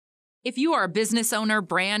If you are a business owner,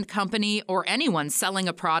 brand, company, or anyone selling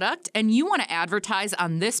a product and you want to advertise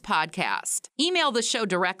on this podcast, email the show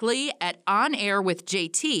directly at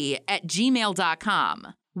OnAirWithJT@gmail.com.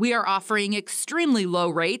 We are offering extremely low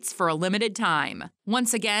rates for a limited time.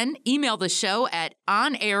 Once again, email the show at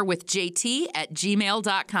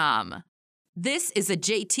OnAirWithJT@gmail.com. This is a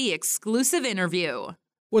JT exclusive interview.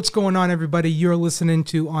 What's going on, everybody? You're listening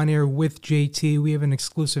to On Air with JT. We have an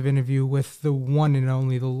exclusive interview with the one and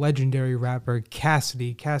only, the legendary rapper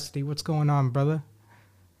Cassidy. Cassidy, what's going on, brother?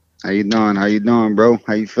 How you doing? How you doing, bro?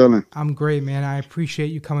 How you feeling? I'm great, man. I appreciate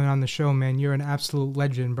you coming on the show, man. You're an absolute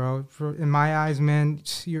legend, bro. In my eyes, man,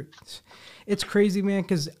 it's crazy, man,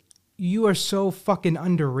 because you are so fucking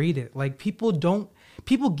underrated. Like, people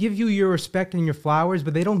give you your respect and your flowers,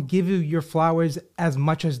 but they don't give you your flowers as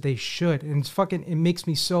much as they should. And it makes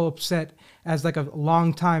me so upset as like a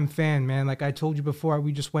longtime fan, man. Like I told you before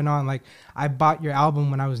we just went on, like I bought your album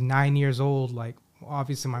when I was 9 years old. Like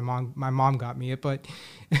obviously my mom got me it, but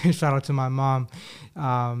shout out to my mom.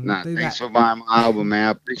 Thanks for buying my album, man.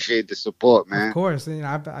 I appreciate the support, man. Of course. You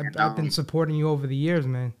know, I've been supporting you over the years,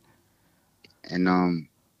 man. And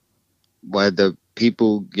whether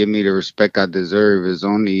people give me the respect I deserve is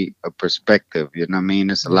only a perspective, you know what I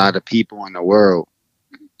mean? It's a lot of people in the world,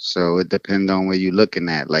 so it depends on where you're looking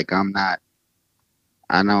at. Like I don't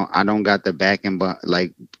got the backing, but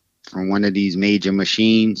like from one of these major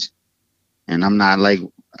machines, and I'm not like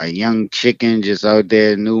a young chicken just out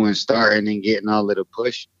there new and starting and getting all of the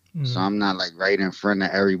push. So I'm not like right in front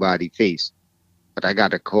of everybody's face, but I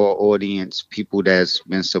got a core audience, people that's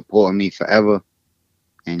been supporting me forever.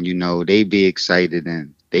 And, you know, they be excited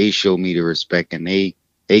and they show me the respect and they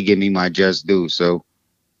give me my just due. So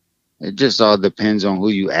it just all depends on who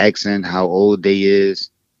you asking, how old they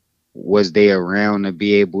is, was they around to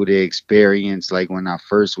be able to experience like when I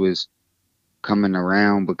first was coming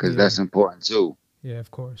around, because that's important too. Yeah,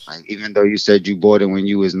 of course. Like, even though you said you bought it when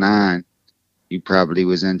you was 9, you probably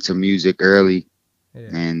was into music early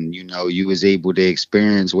and, you know, you was able to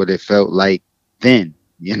experience what it felt like then.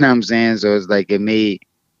 You know what I'm saying? So it's like it made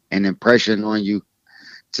an impression on you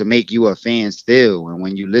to make you a fan still. And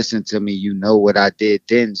when you listen to me, you know what I did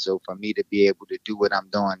then. So for me to be able to do what I'm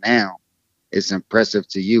doing now, it's impressive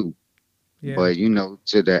to you. Yeah. But, you know,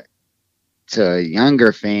 to a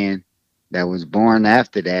younger fan that was born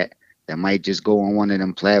after that might just go on one of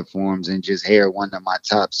them platforms and just hear one of my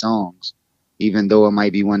top songs, even though it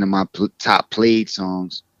might be one of my top played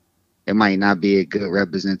songs, it might not be a good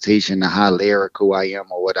representation of how lyrical I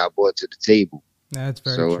am or what I brought to the table. That's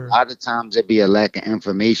very true. A lot of times there be a lack of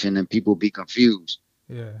information and people be confused.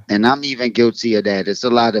 Yeah. And I'm even guilty of that. It's a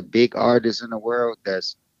lot of big artists in the world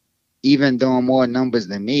that's even doing more numbers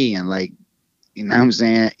than me and like, you know what I'm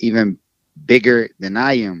saying, even bigger than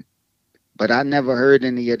I am. But I never heard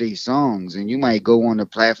any of these songs. And you might go on the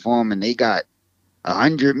platform and they got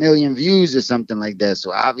 100 million views or something like that.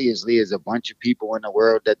 So obviously there's a bunch of people in the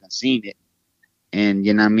world that have seen it. And,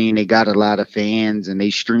 you know what I mean, they got a lot of fans and they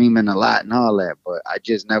streaming a lot and all that. But I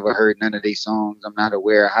just never heard none of these songs. I'm not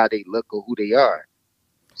aware of how they look or who they are.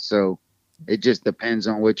 So it just depends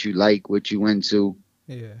on what you like, what you into,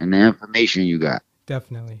 and the information you got.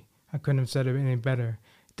 Definitely. I couldn't have said it any better.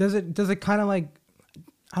 Does it kind of like,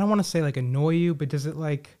 I don't want to say like annoy you, but does it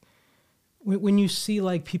like, when you see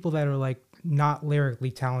like people that are like not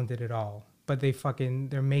lyrically talented at all, but they're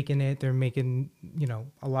making it, they're making, you know,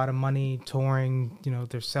 a lot of money touring, you know,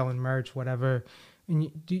 they're selling merch, whatever.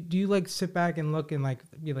 And do you like sit back and look and like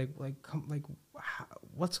be like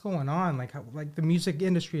what's going on? Like how, like the music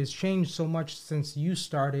industry has changed so much since you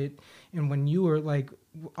started, and when you were like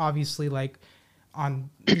obviously like on,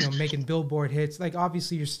 you know, making Billboard hits. Like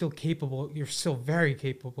obviously you're still very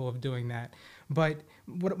capable of doing that. But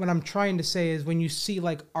what I'm trying to say is when you see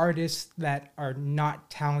like artists that are not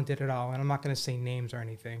talented at all, and I'm not going to say names or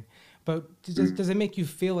anything, but does it make you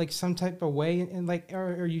feel like some type of way, and like,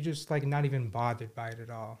 or are you just like not even bothered by it at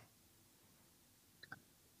all?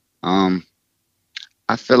 I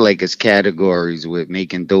feel like it's categories with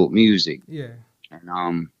making dope music. Yeah.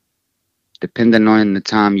 And depending on the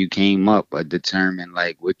time you came up, determine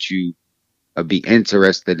like what you be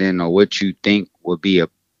interested in or what you think would be a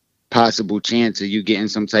possible chance of you getting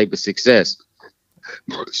some type of success.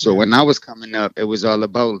 So when I was coming up, it was all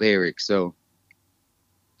about lyrics. So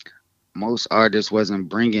most artists wasn't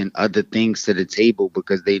bringing other things to the table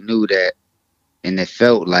because they knew that, and it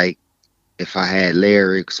felt like if I had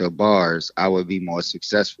lyrics or bars, I would be more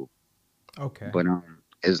successful. Okay. But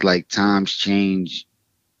it's like times change,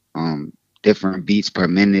 different beats per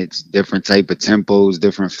minute, different type of tempos,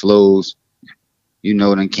 different flows, you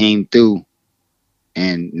know, that came through.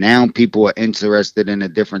 And now people are interested in a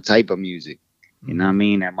different type of music. You know what I Mm-hmm.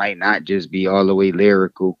 mean? That might not just be all the way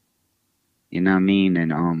lyrical. You know what I mean?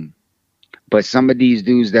 And but some of these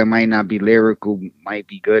dudes that might not be lyrical might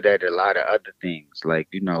be good at a lot of other things, like,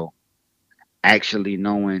 you know, actually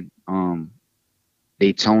knowing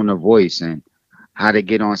they tone of voice and how to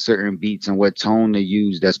get on certain beats and what tone to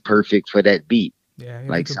use that's perfect for that beat. Yeah, you have a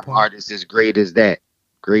Like good some point. artists is great as that,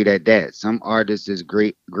 great at that. Some artists is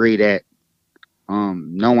great at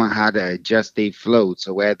knowing how to adjust their flow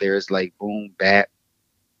to whether it's like boom bap,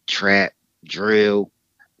 trap, drill.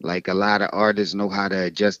 Like a lot of artists know how to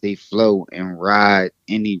adjust their flow and ride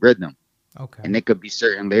any rhythm. And Okay. it could be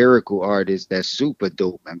certain lyrical artists that's super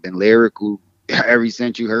dope and been lyrical ever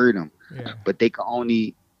since you heard them, Yeah. but they can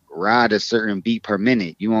only ride a certain beat per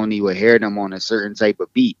minute. You only would hear them on a certain type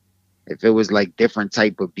of beat. If it was like different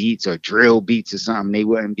type of beats or drill beats or something, they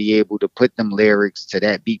wouldn't be able to put them lyrics to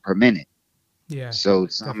that beat per minute. Yeah, So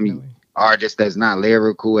some definitely. artists that's not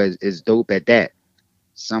lyrical is dope at that.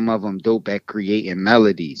 Some of them dope at creating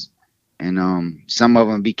melodies. And some of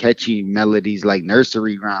them be catchy melodies like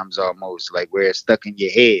nursery rhymes almost, like where it's stuck in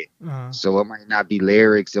your head. Uh, So it might not be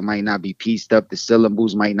lyrics, it might not be pieced up, the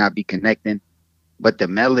syllables might not be connecting, but the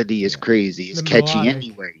melody is yeah. crazy. It's The catchy melodic.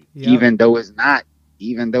 anyway. Yep. Even though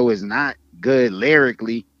it's not good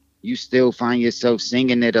lyrically, you still find yourself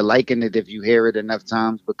singing it or liking it if you hear it enough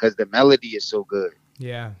times because the melody is so good.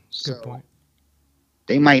 Yeah. Good So point.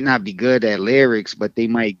 they might not be good at lyrics, but they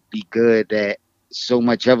might be good at so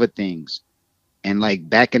much other things. And like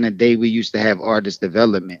back in the day, we used to have artist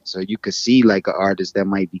development. So you could see like an artist that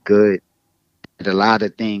might be good at a lot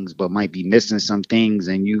of things, but might be missing some things.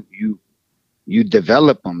 And you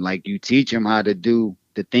develop them, like you teach them how to do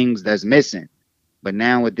the things that's missing. But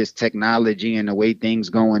now with this technology and the way things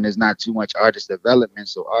going, there's not too much artist development.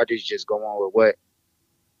 So artists just go on with what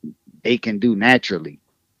they can do naturally.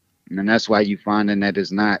 And that's why you finding that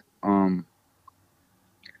it's not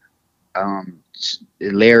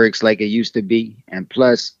lyrics like it used to be. And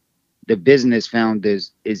plus, the business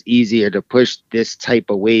founders is easier to push this type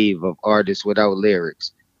of wave of artists without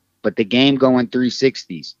lyrics. But the game going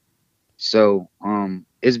 360s. So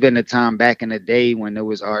it's been a time back in the day when there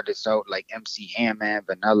was artists out like MC Hammer,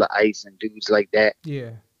 Vanilla Ice, and dudes like that.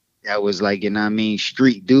 Yeah. That was like, you know what I mean,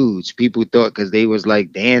 street dudes. People thought because they was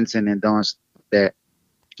like dancing and doing stuff that,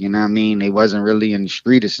 you know what I mean, they wasn't really in the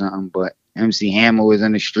street or something. But MC Hammer was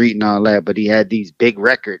in the street and all that, but he had these big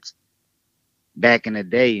records back in the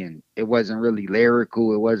day, and it wasn't really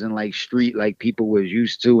lyrical. It wasn't like street like people was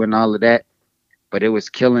used to and all of that, but it was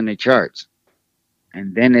killing the charts.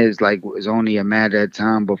 And then it's like it was only a matter of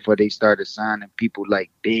time before they started signing people like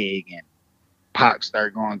Big and Pac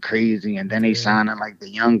started going crazy, and then they Yeah. signing like the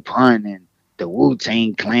Young Pun and the Wu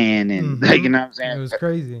Tang Clan and like Mm-hmm. you know what I'm It saying, was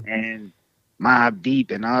crazy. and Mob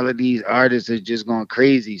Deep and all of these artists are just going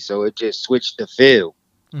crazy. So it just switched the feel.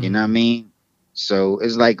 You know Mm-hmm. what I mean? So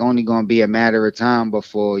it's like only going to be a matter of time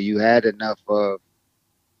before you had enough of,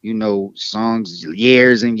 you know, songs,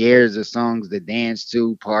 years and years of songs to dance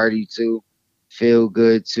to, party to, feel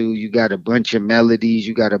good to. You got a bunch of melodies,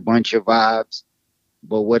 you got a bunch of vibes.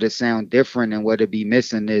 But what it sound different and what it be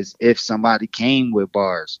missing is if somebody came with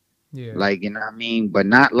bars. Yeah. Like, you know what I mean? But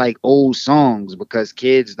not like old songs because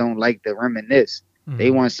kids don't like to reminisce. They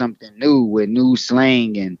Mm-hmm. want something new with new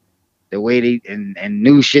slang and the way they and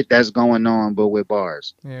new shit that's going on, but with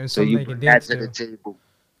bars. Yeah, it's So something you they can bring that dance to the to. table.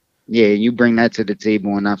 Yeah, you bring that to the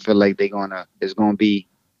table, and I feel like there's gonna be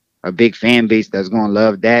a big fan base that's gonna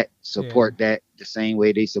love that, Yeah. support that the same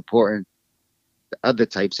way they supporting the other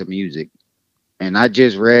types of music. And I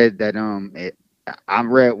just read that I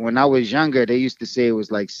read when I was younger, they used to say it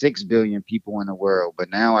was like 6 billion people in the world, but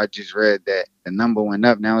now I just read that the number went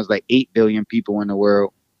up. Now it's like 8 billion people in the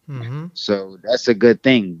world. Mm-hmm. So that's a good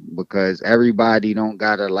thing because everybody don't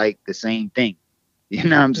gotta like the same thing. You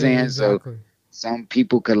know what I'm Yeah, saying? So exactly. some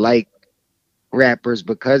people could like rappers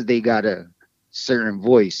because they got a certain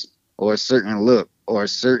voice or a certain look or a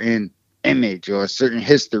certain image or a certain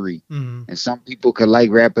history. Mm-hmm. And some people could like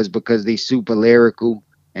rappers because they super lyrical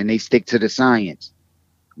and they stick to the science.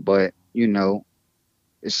 But, you know,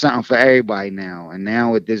 it's something for everybody now. And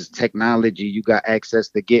now with this technology, you got access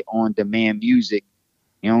to get on demand music.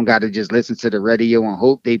 You don't got to just listen to the radio and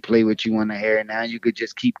hope they play what you want to hear. Now you could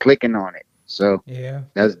just keep clicking on it. So Yeah.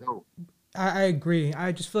 that's dope. I agree.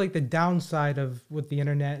 I just feel like the downside of with the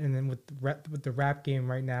internet and then with the rap game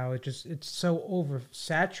right now, it's so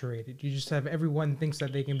oversaturated. You just have everyone thinks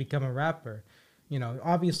that they can become a rapper. You know,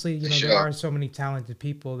 obviously, For there sure. are so many talented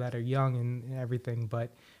people that are young and everything,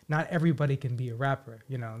 but not everybody can be a rapper.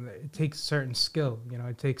 It takes certain skill.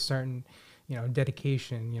 It takes certain,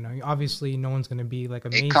 dedication. Obviously no one's gonna be like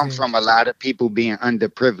It come amazing. from a lot of people being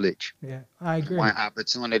underprivileged Yeah, I and agree. want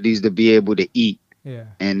opportunities to be able to eat. Yeah,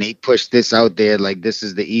 And they push this out there like this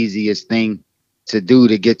is the easiest thing to do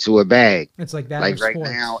to get to a bag. it's like that or Like right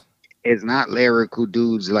now, sports. it's not lyrical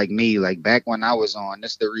dudes like me. Like back when I was on,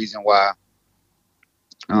 that's the reason why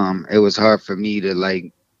it was hard for me to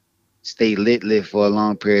like stay lit for a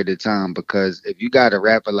long period of time, because if you got a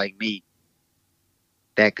rapper like me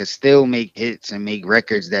that could still make hits and make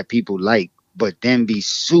records that people like, but then be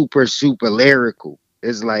super lyrical,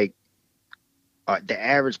 it's like the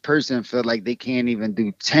average person feel like they can't even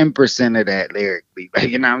do 10% of that lyrically. Like,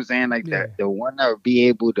 you know what I'm saying? Like Yeah, the one that would be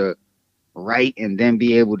able to write and then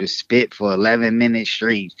be able to spit for 11 minutes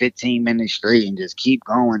straight, 15 minutes straight, and just keep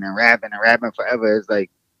going and rapping forever. It's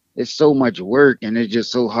like, it's so much work and it's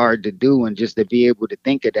just so hard to do. And just to be able to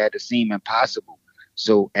think of that, it seemed impossible.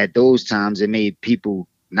 So at those times, it made people,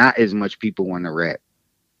 not as much people want to rap.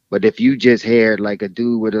 But if you just hear like a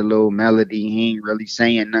dude with a little melody, he ain't really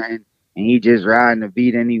saying nothing, and he just riding the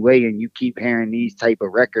beat anyway, and you keep hearing these type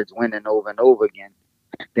of records winning over and over again,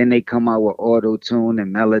 then they come out with auto tune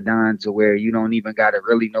and melodyne to where you don't even got to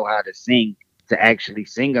really know how to sing to actually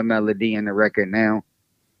sing a melody in the record now.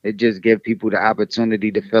 It just give people the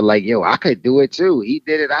opportunity to feel like, yo, I could do it too. He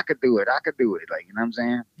did it, I could do it. I could do it. Like, you know what I'm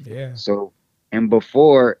saying? yeah. So, and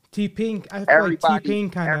before T-Pain, I feel like everybody, T-Pain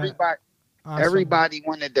kind of everybody, awesome. everybody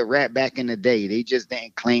wanted to rap back in the day. They just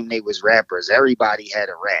didn't claim they was rappers. Everybody had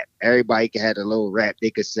a rap. Everybody had a little rap they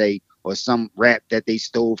could say, or some rap that they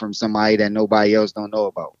stole from somebody that nobody else don't know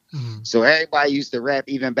about. Mhm. So everybody used to rap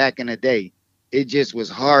even back in the day. It just was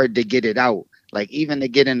hard to get it out. Like even to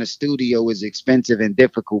get in the studio was expensive and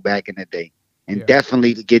difficult back in the day. And Yeah.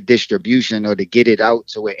 definitely to get distribution or to get it out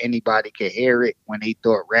so where anybody could hear it when they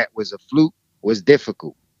thought rap was a fluke was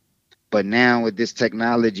difficult. But now with this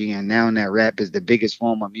technology and now that rap is the biggest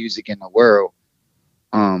form of music in the world,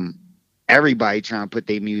 um, everybody trying to put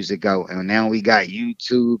their music out. And now we got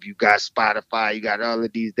YouTube, you got Spotify, you got all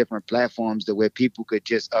of these different platforms to where people could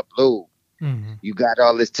just upload. Hmm. You got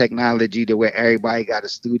all this technology to where everybody got a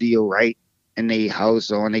studio right in their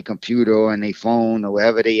house or on their computer or on their phone or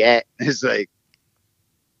wherever they at. It's like,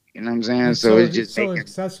 you know what I'm saying? It's So so it's it's just so making,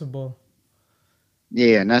 accessible.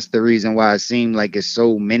 yeah, and that's the reason why it seemed like it's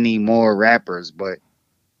so many more rappers. But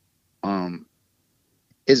um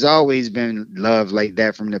it's always been love like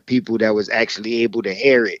that from the people that was actually able to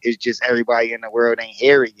hear it. It's just everybody in the world ain't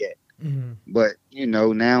hear it yet. Hmm. But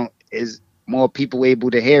now is more people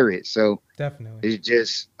able to hear it. So Definitely. it's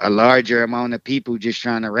just a larger amount of people just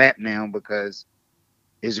trying to rap now because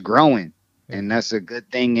it's growing. Yeah. And that's a good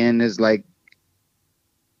thing, and it's like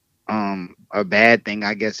a bad thing,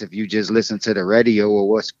 I guess, if you just listen to the radio or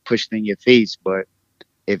what's pushed in your face. But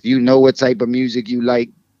if you know what type of music you like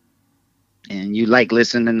and you like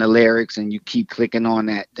listening to lyrics and you keep clicking on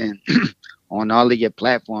that, then on all of your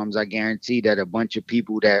platforms, I guarantee that a bunch of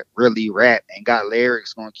people that really rap and got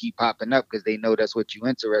lyrics gonna keep popping up because they know that's what you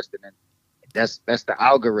interested in. That's the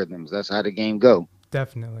algorithms. That's how the game go.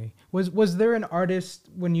 Definitely. Was there an artist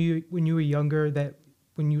when you were younger that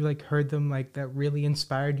when you like heard them like that really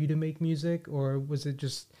inspired you to make music, or was it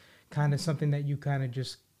just kind of something that you kind of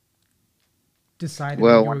just decided that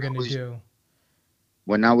Well, you were gonna do?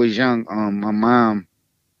 when I was young, my mom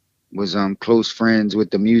was close friends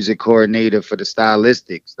with the music coordinator for the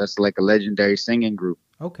Stylistics. That's like a legendary singing group.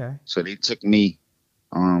 Okay. So they took me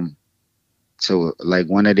um to like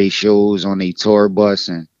one of their shows on a tour bus,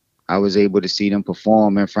 and I was able to see them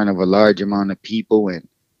perform in front of a large amount of people and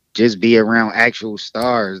just be around actual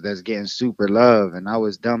stars that's getting super love. And I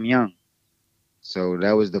was dumb young, so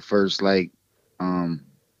that was the first like um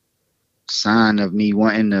sign of me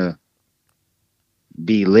wanting to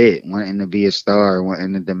be lit, wanting to be a star,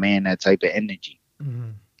 wanting to demand that type of energy.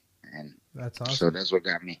 Hmm. And That's so awesome. that's what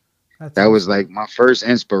got me. That's That was awesome. like my first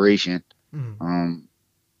inspiration. Hmm. Um,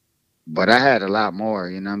 but I had a lot more,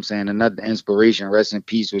 you know what I'm saying? Another inspiration, rest in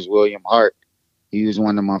peace, was William Hart. He was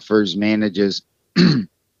one of my first managers.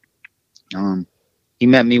 um, he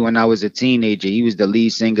met me when I was a teenager. He was the lead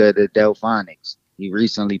singer of the Delphonics. He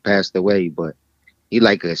recently passed away, but he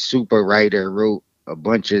like a super writer, wrote a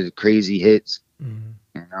bunch of crazy hits, Hmm.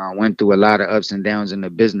 and went through a lot of ups and downs in the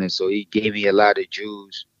business. So he gave me a lot of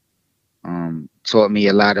jewels, taught me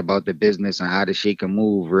a lot about the business and how to shake a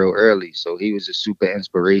move real early. So he was a super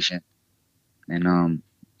inspiration. And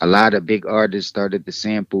a lot of big artists started to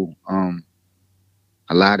sample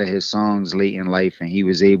a lot of his songs late in life, and he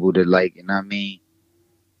was able to, like, you know what I mean,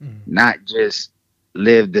 Hmm. not just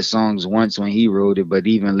live the songs once when he wrote it, but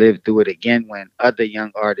even live through it again when other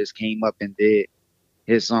young artists came up and did.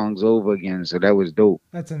 his songs over again. So that was dope.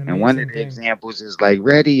 That's an And one of amazing the thing. examples is like,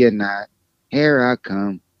 ready or not, here I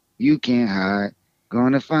come. You can't hide.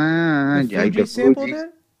 Gonna The find like Fuji the sampled Fugees.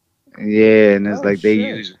 it? Yeah, and it's Oh like they shit.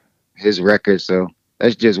 use his record. So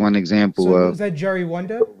that's just one example So of was that Jerry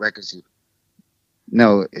Wonder? records.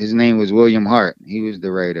 No, his name was William Hart. He was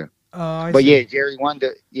the writer. Oh, I But yeah, see. Jerry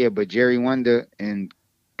Wonder. Yeah, but Jerry Wonder and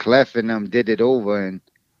Clef and them did it over, and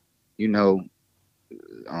you know,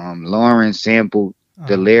 Lauren sampled the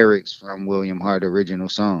Uh-huh. lyrics from William Hart original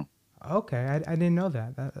song. Okay, I didn't know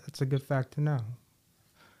that. That's a good fact to know.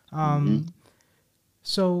 Hmm.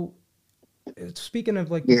 So speaking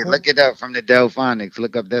of like Yeah, perform, look it up from the Delphonics.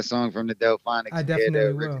 Look up that song from the Delphonics I and hear the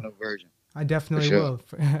definitely will. original version I for definitely sure. will.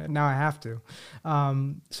 Now I have to.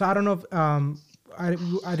 So I don't know if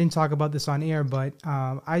I didn't talk about this on air, but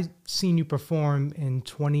I seen you perform in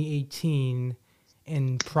 2018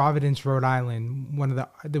 in Providence, Rhode Island.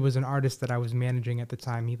 There was an artist that I was managing at the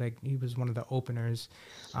time. He was one of the openers,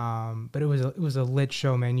 but it was a lit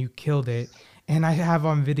show, man. You killed it, and I have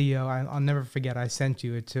on video. I'll never forget. I sent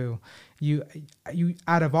you it too. You you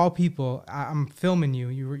out of all people, I'm filming you.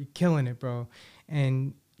 You were killing it, bro,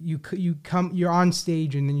 and you're on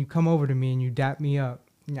stage and then you come over to me and you dap me up.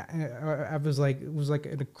 Yeah, I was like, it was like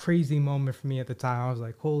a crazy moment for me at the time. I was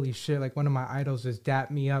like, holy shit, like one of my idols just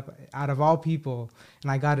dapped me up out of all people,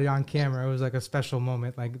 and I got it on camera. It was like a special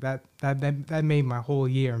moment. Like that made my whole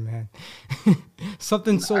year, man.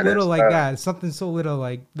 Something so Nah, little that's like love. that, something so little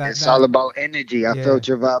like It's all that, about energy. I yeah. felt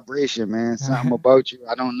your vibration, man. Something about you.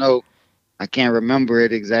 I don't know. I can't remember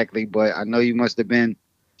it exactly, but I know you must have been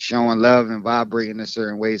showing love and vibrating a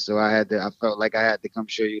certain way. So I had to. I felt like I had to come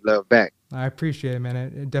show you love back. I appreciate it, man.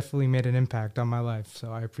 It definitely made an impact on my life.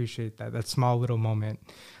 So I appreciate that small little moment.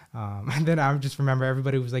 And then I just remember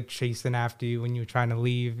everybody was like chasing after you when you were trying to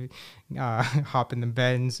leave, hop in the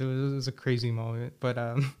bed. So it was a crazy moment, but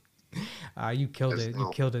you killed That's it. You dope.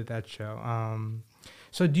 killed it that show.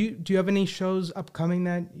 So do you have any shows upcoming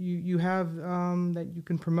that you have that you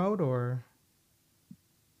can promote or?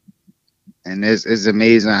 And it's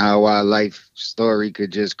amazing how our life story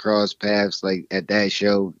could just cross paths like at that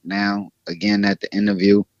show now, again at the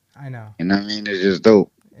interview. I know. You know what I mean? It's just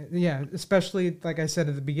dope. Yeah, especially like I said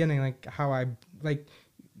at the beginning, like how I like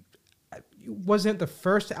it wasn't the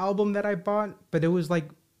first album that I bought, but it was like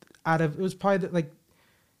it was probably like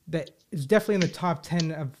that it's definitely in the top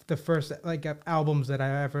 10 of the first like albums that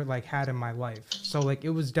I ever like had in my life. So like it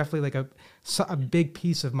was definitely like a big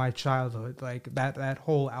piece of my childhood, like that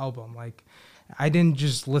whole album. Like I didn't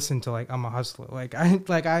just listen to like I'm a Hustler. Like I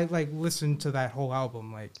listened to that whole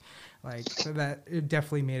album. Like that it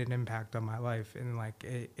definitely made an impact on my life, and like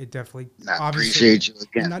it definitely I obviously, appreciate you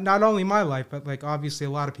and again. not only my life, but like obviously a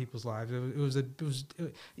lot of people's lives.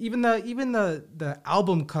 Even the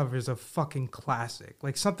album cover is a fucking classic.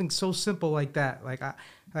 Like something so simple like that.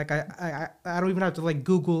 I don't even have to like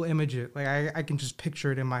Google image it. Like I can just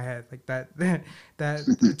picture it in my head. Like that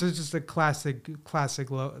it's just a classic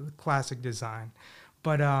design.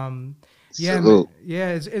 But yeah, man. Salute.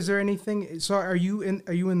 Yeah, is there anything? So are you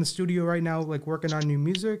in the studio right now, like working on new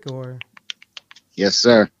music or? Yes,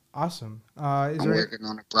 sir. Awesome. Is I'm there working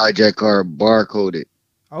on a project called Barcoded.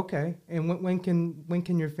 okay? And when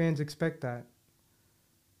can your fans expect that?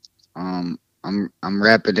 I'm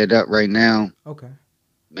wrapping it up right now, Okay.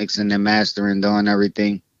 mixing and mastering, doing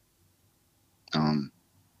everything. Um,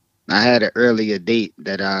 I had an earlier date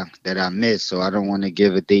that I missed, so I don't want to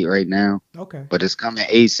give a date right now. Okay. But it's coming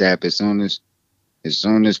ASAP as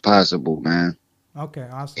soon as possible, man. Okay.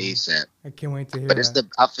 Awesome. ASAP. I can't wait to But hear it's that. the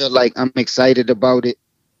I feel like I'm excited about it.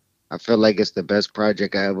 I feel like it's the best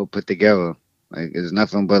project I ever put together. Like it's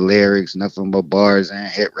nothing but lyrics, nothing but bars and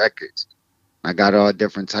hit records. I got all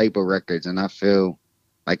different type of records, and I feel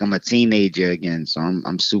like I'm a teenager again. So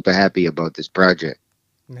I'm super happy about this project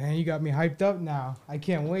Man, you got me hyped up now. I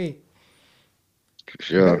can't wait. for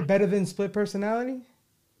sure. Better than Split Personality?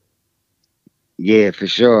 Yeah, for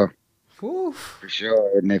sure, Whew. for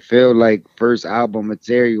sure. And it feel like first album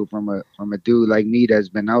material from a dude like me that's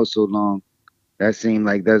been out so long. That seemed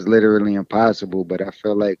like that's literally impossible, but I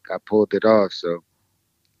feel like I pulled it off. So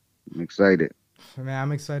I'm excited. Man,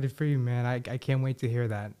 I'm excited for you, man. I can't wait to hear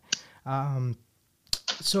that. Um,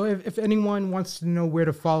 so if anyone wants to know where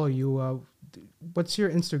to follow you, what's your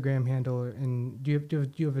Instagram handle? And do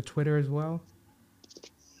you have a Twitter as well?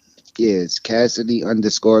 Yeah, it's Cassidy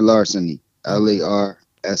underscore Larceny. Okay.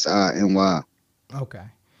 Larsiny. Okay.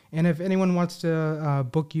 And if anyone wants to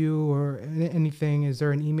book you or anything, is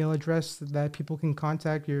there an email address that people can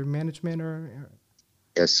contact your management or?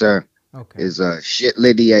 Yes, sir. Okay. Is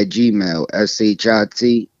shitlitty at Gmail.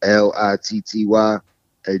 SHITLITTY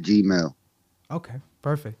at Gmail. Okay.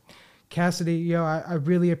 Perfect. Cassidy, yo, I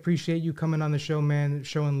really appreciate you coming on the show, man,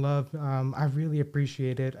 showing love. I really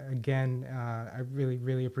appreciate it. Again, I really,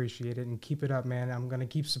 really appreciate it. And keep it up, man. I'm going to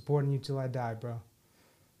keep supporting you till I die, bro.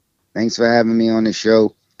 Thanks for having me on the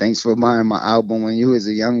show. Thanks for buying my album when you was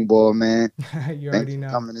a young boy, man. You Thanks already for know.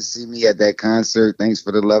 coming to see me at that concert. Thanks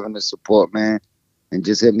for the love and the support, man. And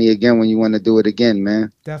just hit me again when you want to do it again,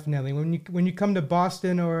 man. Definitely. When you come to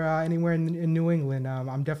Boston or anywhere in New England,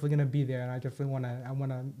 I'm definitely gonna be there, and I definitely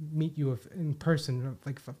wanna meet you in person,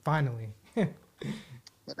 like finally.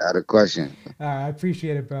 Without a question. I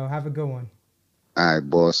appreciate it, bro. Have a good one. All right,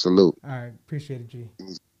 boy. Salute. All right, appreciate it, G.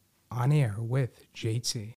 On Air with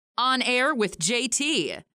JT. On Air with JT.